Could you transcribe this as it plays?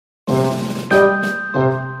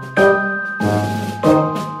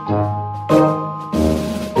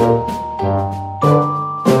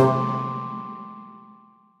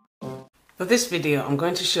For this video, I'm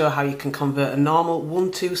going to show how you can convert a normal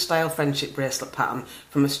 1-2 style friendship bracelet pattern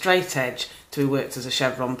from a straight edge to be worked as a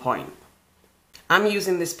chevron point. I'm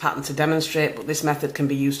using this pattern to demonstrate, but this method can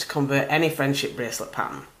be used to convert any friendship bracelet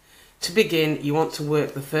pattern. To begin, you want to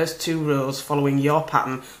work the first 2 rows following your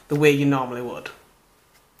pattern the way you normally would.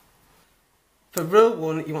 For row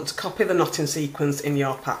 1, you want to copy the knotting sequence in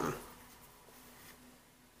your pattern.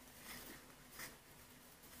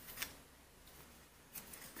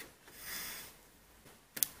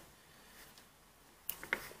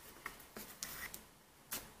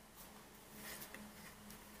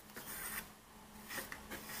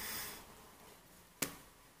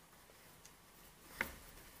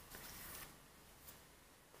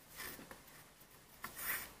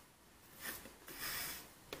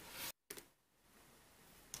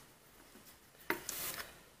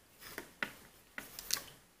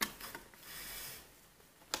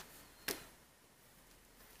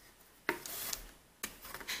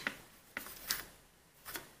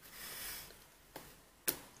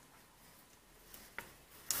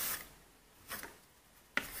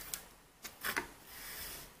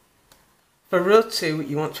 For row 2,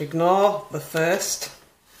 you want to ignore the first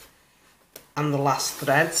and the last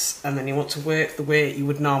threads, and then you want to work the way you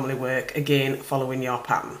would normally work, again following your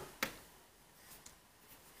pattern.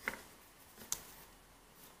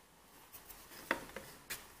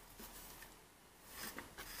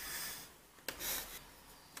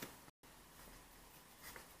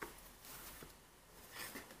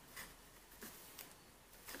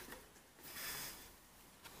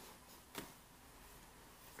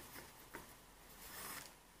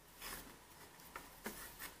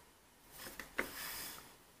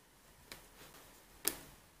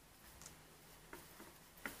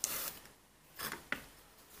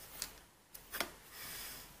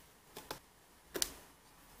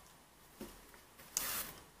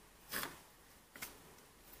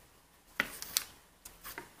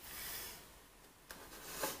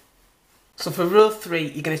 So for row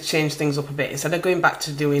 3, you're going to change things up a bit. Instead of going back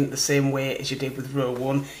to doing the same way as you did with row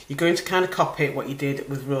 1, you're going to kind of copy what you did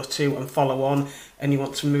with row 2 and follow on, and you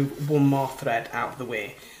want to move one more thread out of the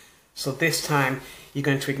way. So this time you're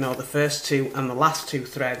going to ignore the first 2 and the last 2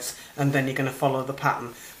 threads, and then you're going to follow the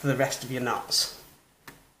pattern for the rest of your knots.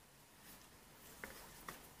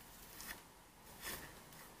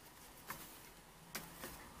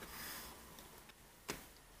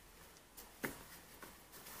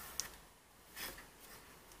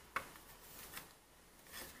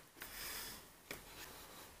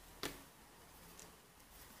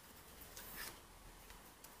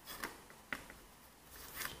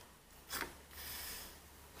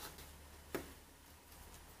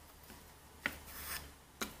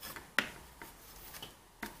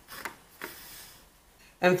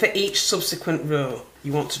 And for each subsequent row,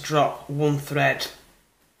 you want to drop 1 thread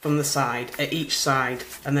from the side at each side,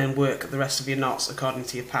 and then work the rest of your knots according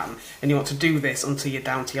to your pattern. And you want to do this until you're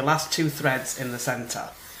down to your last 2 threads in the centre.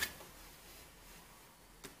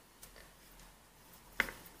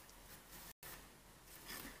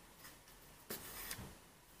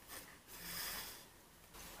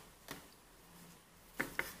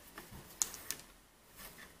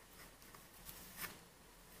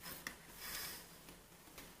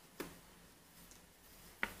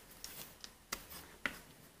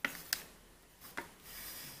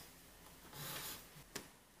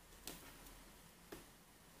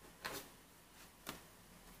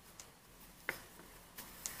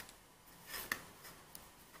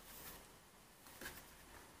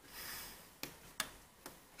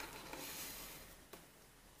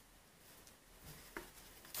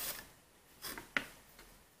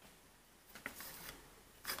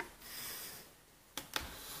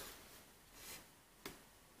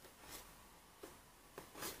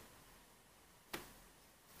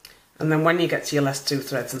 And then when you get to your last 2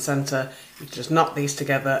 threads in the centre, you just knot these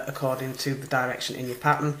together according to the direction in your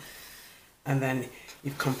pattern, and then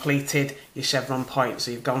you've completed your chevron point. So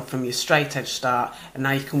you've gone from your straight edge start, and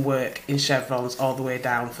now you can work in chevrons all the way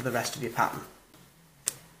down for the rest of your pattern.